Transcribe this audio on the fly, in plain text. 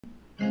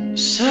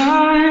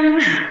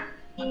Saan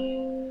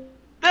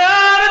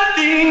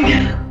darating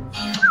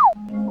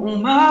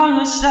ang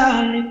mga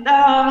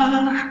salita?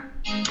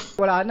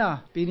 Wala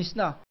na, finish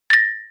na.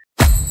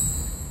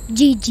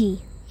 GG.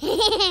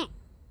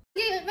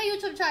 May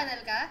YouTube channel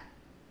ka?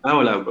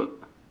 Wala po.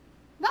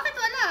 Bakit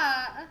wala?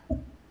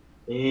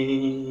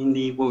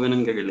 Hindi po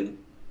ganun kagaling.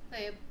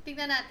 Okay,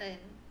 tignan natin.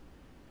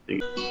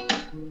 Sige.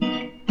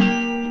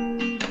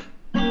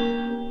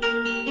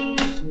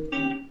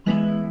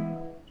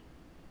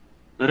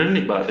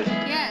 Narinig ba ate?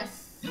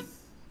 Yes.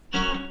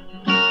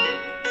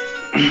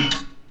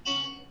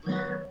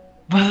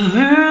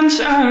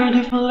 Balloons are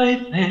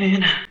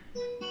deflating.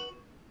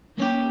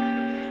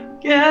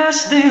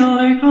 Guess they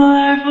look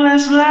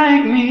lifeless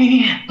like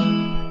me.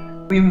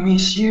 We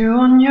miss you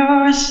on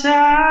your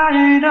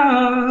side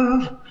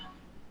of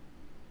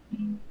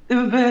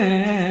the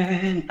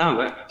bed.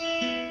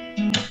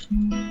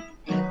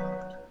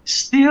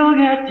 Still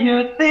got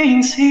your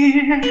things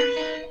here.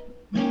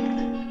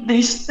 They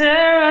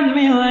stare at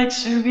me like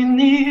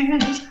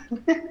souvenirs.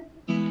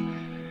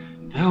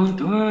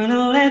 Don't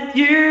wanna let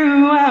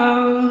you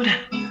out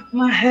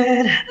my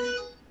head.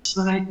 It's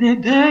like the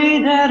day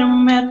that I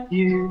met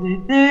you, the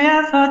day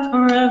I thought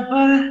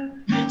forever.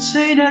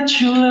 Say that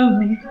you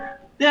love me,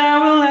 that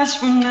will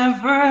last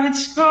forever.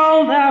 It's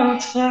cold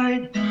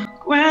outside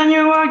when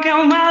you walk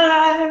out my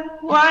life.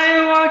 Why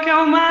you walk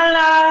out my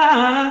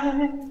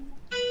life?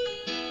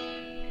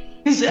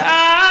 'Cause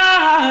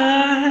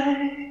I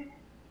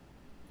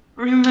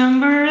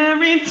remember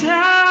every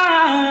time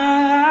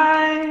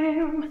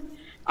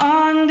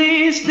on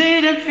these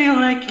days that feel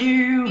like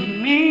you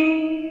and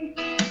me.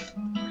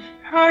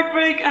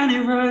 Heartbreak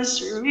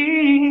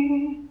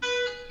anniversary.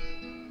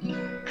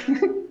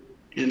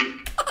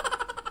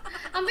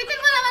 Ang bitin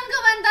mo naman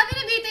kumanta,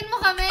 binibitin mo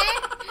kami.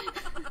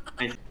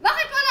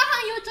 Bakit wala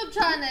kang YouTube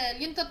channel?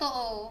 Yung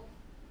totoo.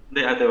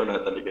 Hindi ate,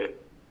 wala talaga.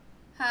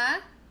 Ha?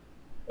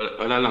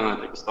 Wala lang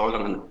ate, gusto ko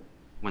lang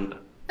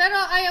kumanta. Pero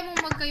ayaw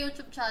mong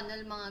magka-YouTube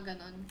channel, mga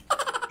ganon.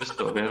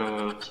 Gusto,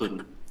 pero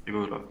soon,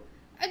 siguro.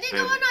 Eh di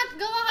gawa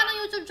ka ng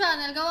YouTube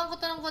channel, gawa ko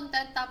to ng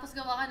content, tapos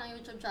gawa ka ng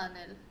YouTube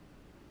channel.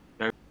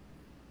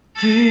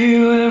 Do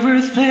you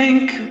ever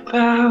think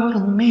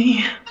about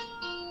me?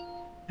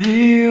 Do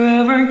you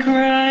ever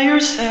cry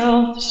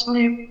yourself to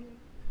sleep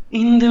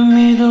in the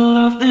middle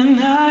of the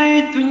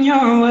night when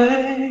you're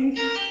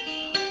awake?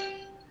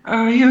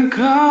 Are you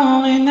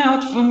calling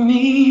out for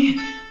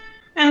me?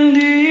 And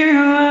do you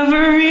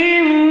ever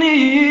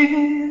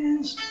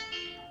reminisce?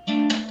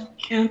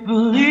 Can't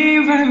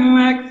believe I'm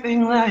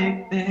acting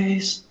like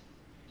this,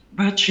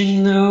 but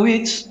you know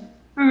it's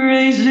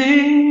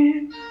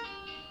crazy.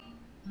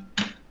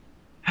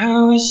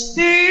 How I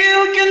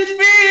still can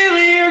feel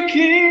your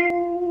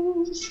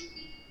kiss.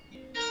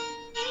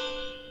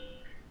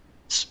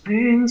 It's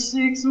been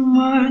 6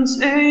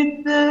 months,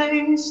 8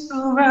 days,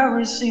 12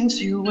 hours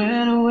since you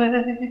went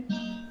away.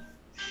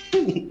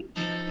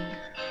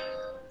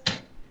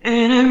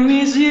 And I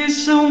miss you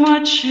so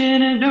much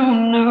and I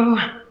don't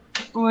know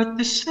what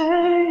to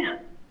say.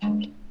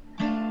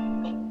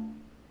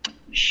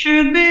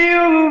 Should be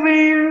over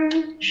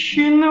you,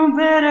 should know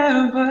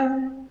better,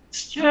 but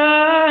it's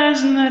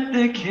just not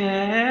the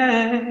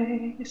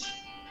case.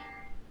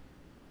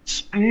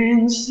 It's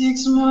been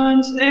 6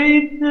 months,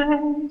 8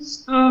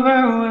 days, 12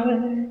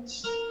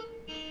 hours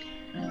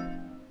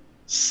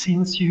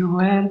since you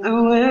went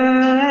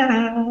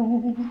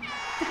away.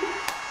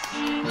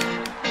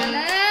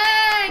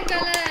 Galing!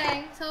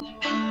 Galing! So...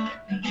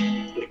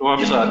 Hindi ko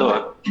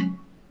mabisado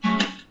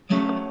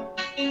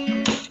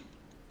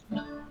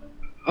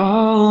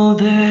All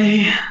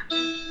day,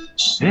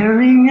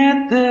 staring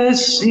at the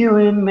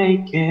ceiling,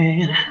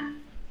 making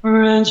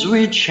friends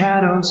with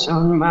shadows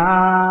on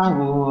my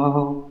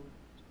wall.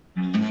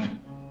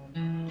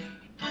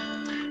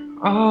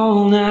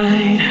 All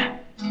night,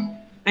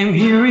 I'm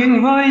hearing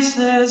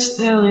voices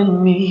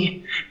telling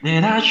me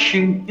that I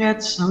should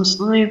get some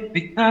sleep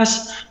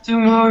because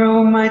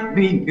tomorrow might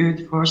be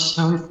good for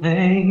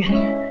something.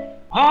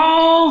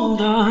 Hold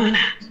on,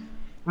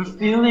 I'm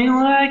feeling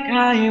like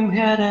I am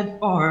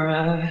headed for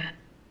a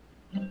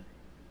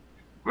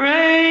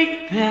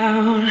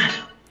breakdown,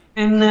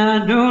 and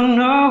I don't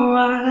know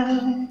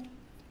why.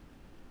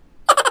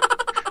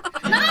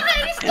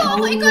 Nakakainis to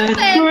ako I'm i-content!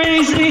 not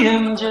crazy,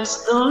 I'm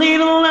just a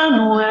little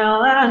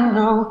unwell. I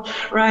know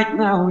right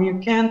now you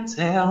can't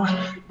tell,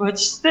 but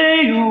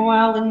stay a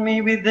while and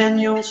maybe then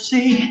you'll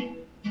see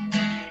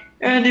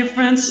a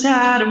different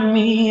side of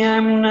me.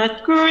 I'm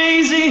not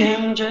crazy,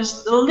 I'm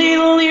just a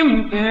little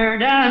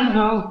impaired. I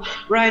know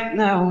right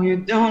now you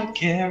don't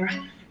care,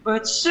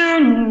 but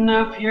soon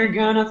enough you're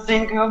gonna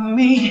think of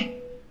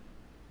me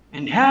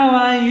and how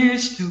I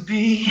used to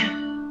be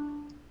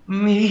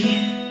me.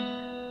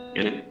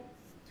 Get it?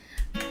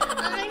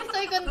 Nakakainis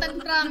to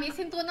i-content, promise.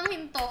 Hinto ng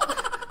hinto.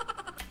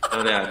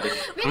 Sorry ate.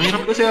 Ang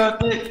hirap kasi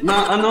ate,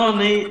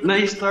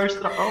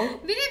 na-starstruck ako.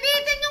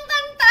 Binibitin yung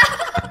kanta!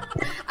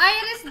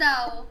 Iris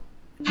daw.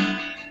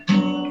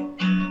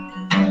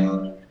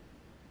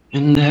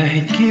 And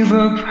I'd give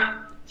up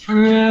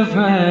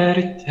forever at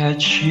a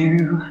touch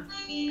you.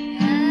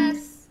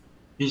 Yes.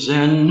 'Cause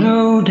I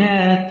know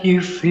that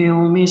you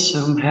feel me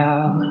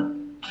somehow.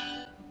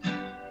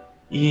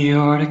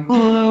 You're the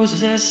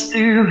closest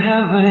to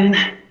heaven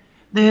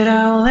that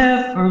I'll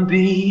ever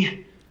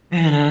be.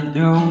 And I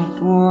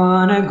don't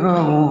wanna go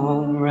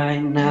home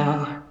right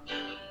now.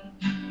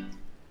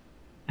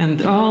 And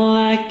all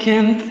I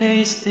can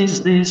taste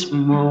is this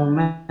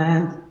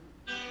moment.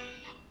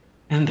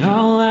 And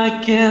all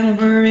I can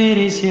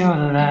breathe is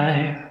your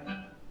life.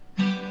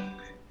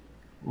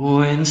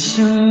 When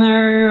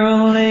sooner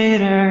or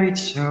later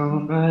it's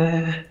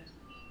over,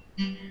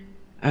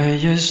 I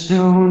just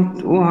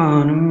don't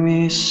wanna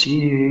miss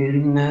you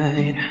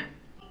tonight.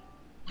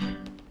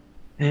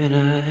 And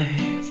I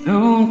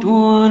don't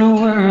want a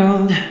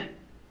world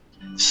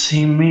to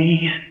see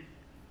me,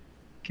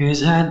 'cause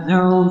I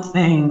don't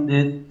think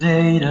that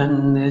they'd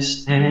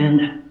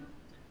understand.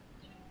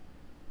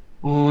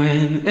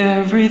 When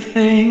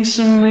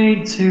everything's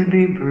made to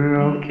be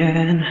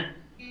broken,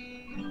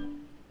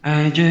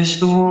 I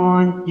just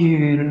want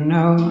you to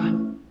know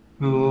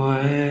who I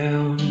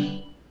am.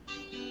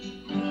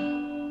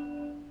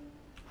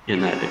 Yan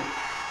natin.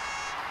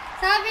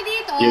 Sabi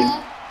dito, Yun.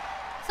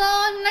 so,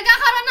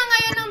 nagkakaroon na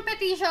ngayon ng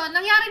petition.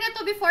 Nangyari na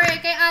to before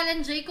kay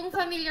Alan J. Kung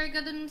familiar ka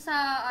dun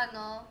sa,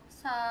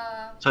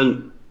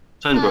 Saan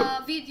bro?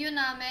 sa video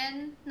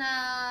namin na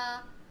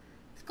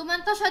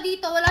kumanta siya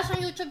dito, wala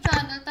siyang YouTube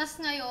channel, tas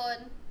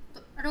ngayon,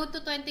 road to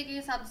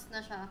 20k subs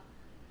na siya.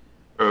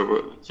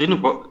 Sino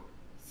po?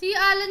 Si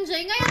Alan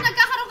J. Ngayon,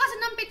 nagkakaroon kasi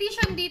ng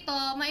petition dito,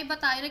 maiba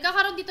tayo,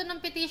 nagkakaroon dito ng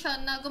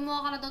petition na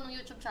gumawa ka na daw ng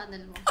YouTube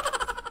channel mo.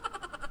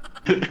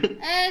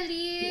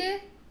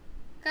 Ellie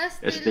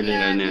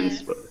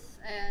Castellanes.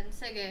 Ayan,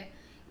 sige.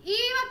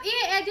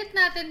 I-edit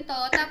natin to,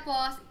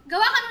 tapos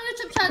gawa ka ng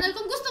YouTube channel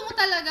kung gusto mo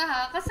talaga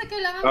ha, kasi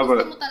kailangan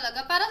gusto mo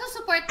talaga para sa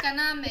support ka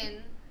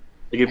namin.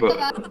 Sige po.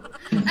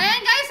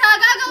 Ayan guys ha,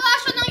 gagawa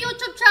siya ng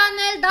YouTube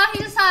channel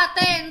dahil sa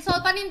atin. So,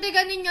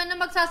 panindigan ninyo na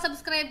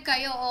magsasubscribe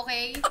kayo,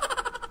 okay?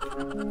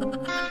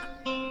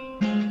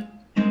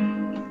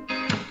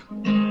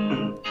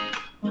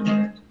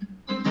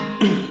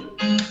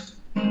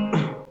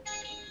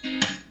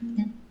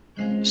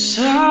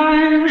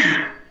 Saan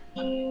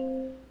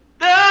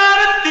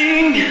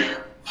darating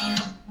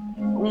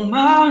ang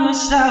mga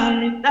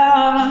salita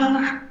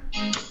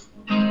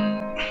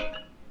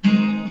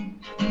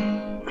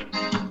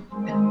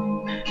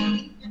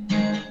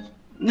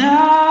na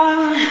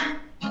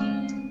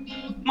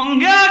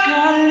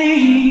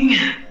manggagaling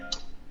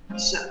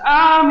sa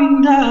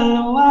aming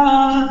dalawa.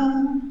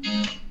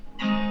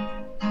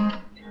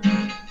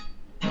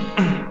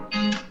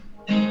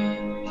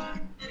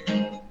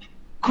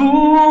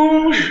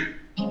 Kung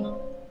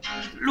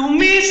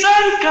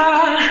lumisan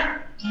ka,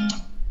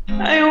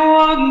 ay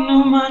huwag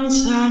naman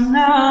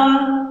sana.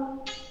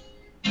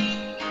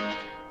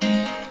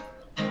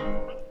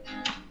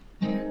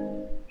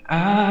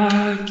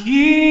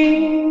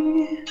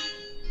 Aking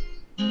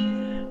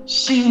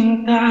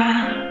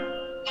sinta,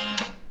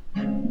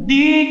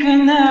 di ka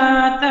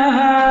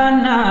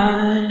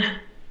natahanan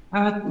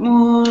at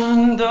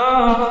mundo.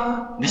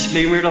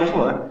 Disclaimer lang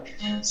po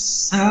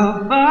sa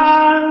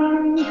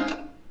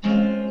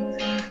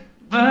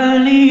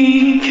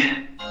balik,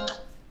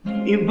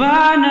 iba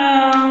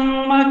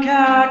nang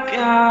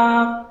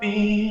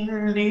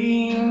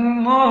makakapiling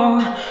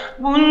mo.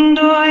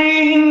 Mundo'y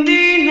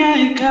hindi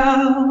na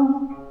ikaw.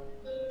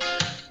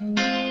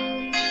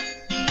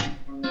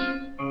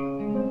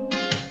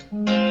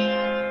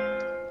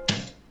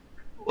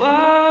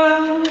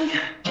 Huwag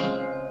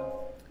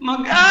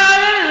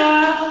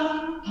mag-alala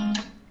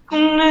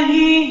kung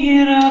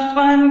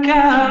nahihirapan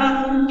ka.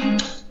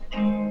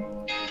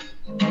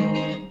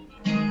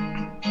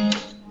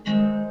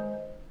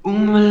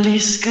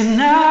 Umalis ka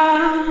na,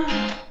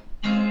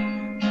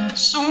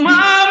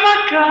 sumama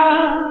ka,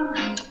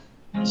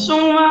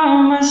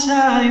 sumama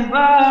sa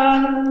iba.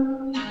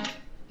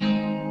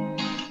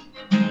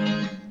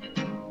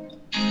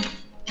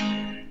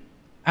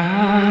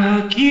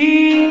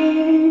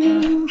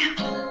 Aking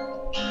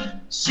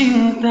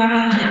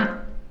sinta,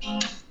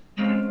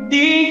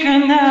 di ka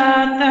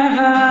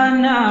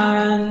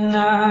natahanan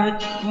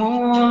at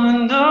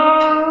mundo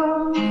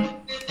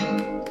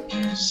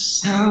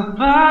sa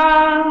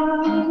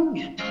balik,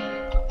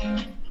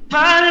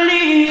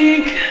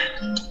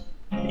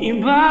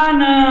 iba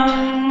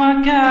nang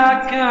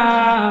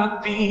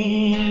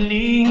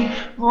makakapiling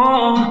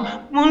mo.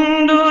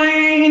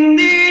 Mundo'y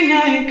hindi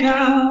na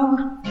ikaw,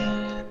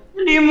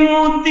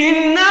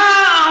 limutin na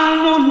ang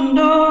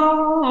mundo.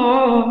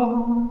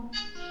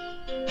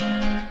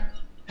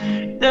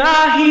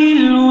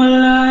 Dahil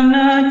wala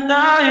na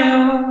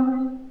tayo,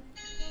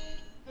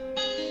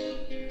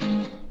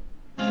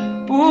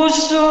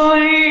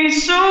 puso'y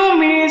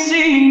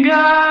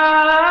sumisigaw.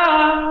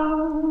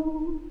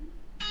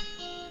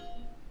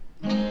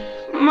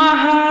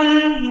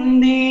 Mahal,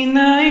 hindi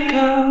na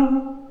ikaw,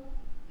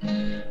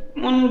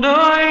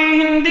 mundo'y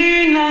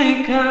hindi na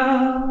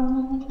ikaw.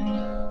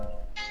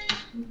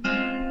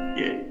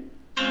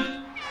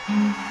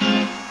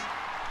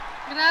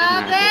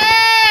 Grabe!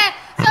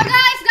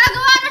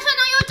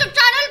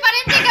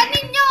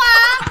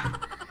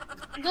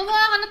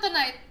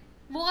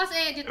 Bukas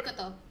i-edit ko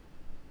to.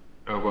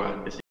 Opo,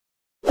 ate.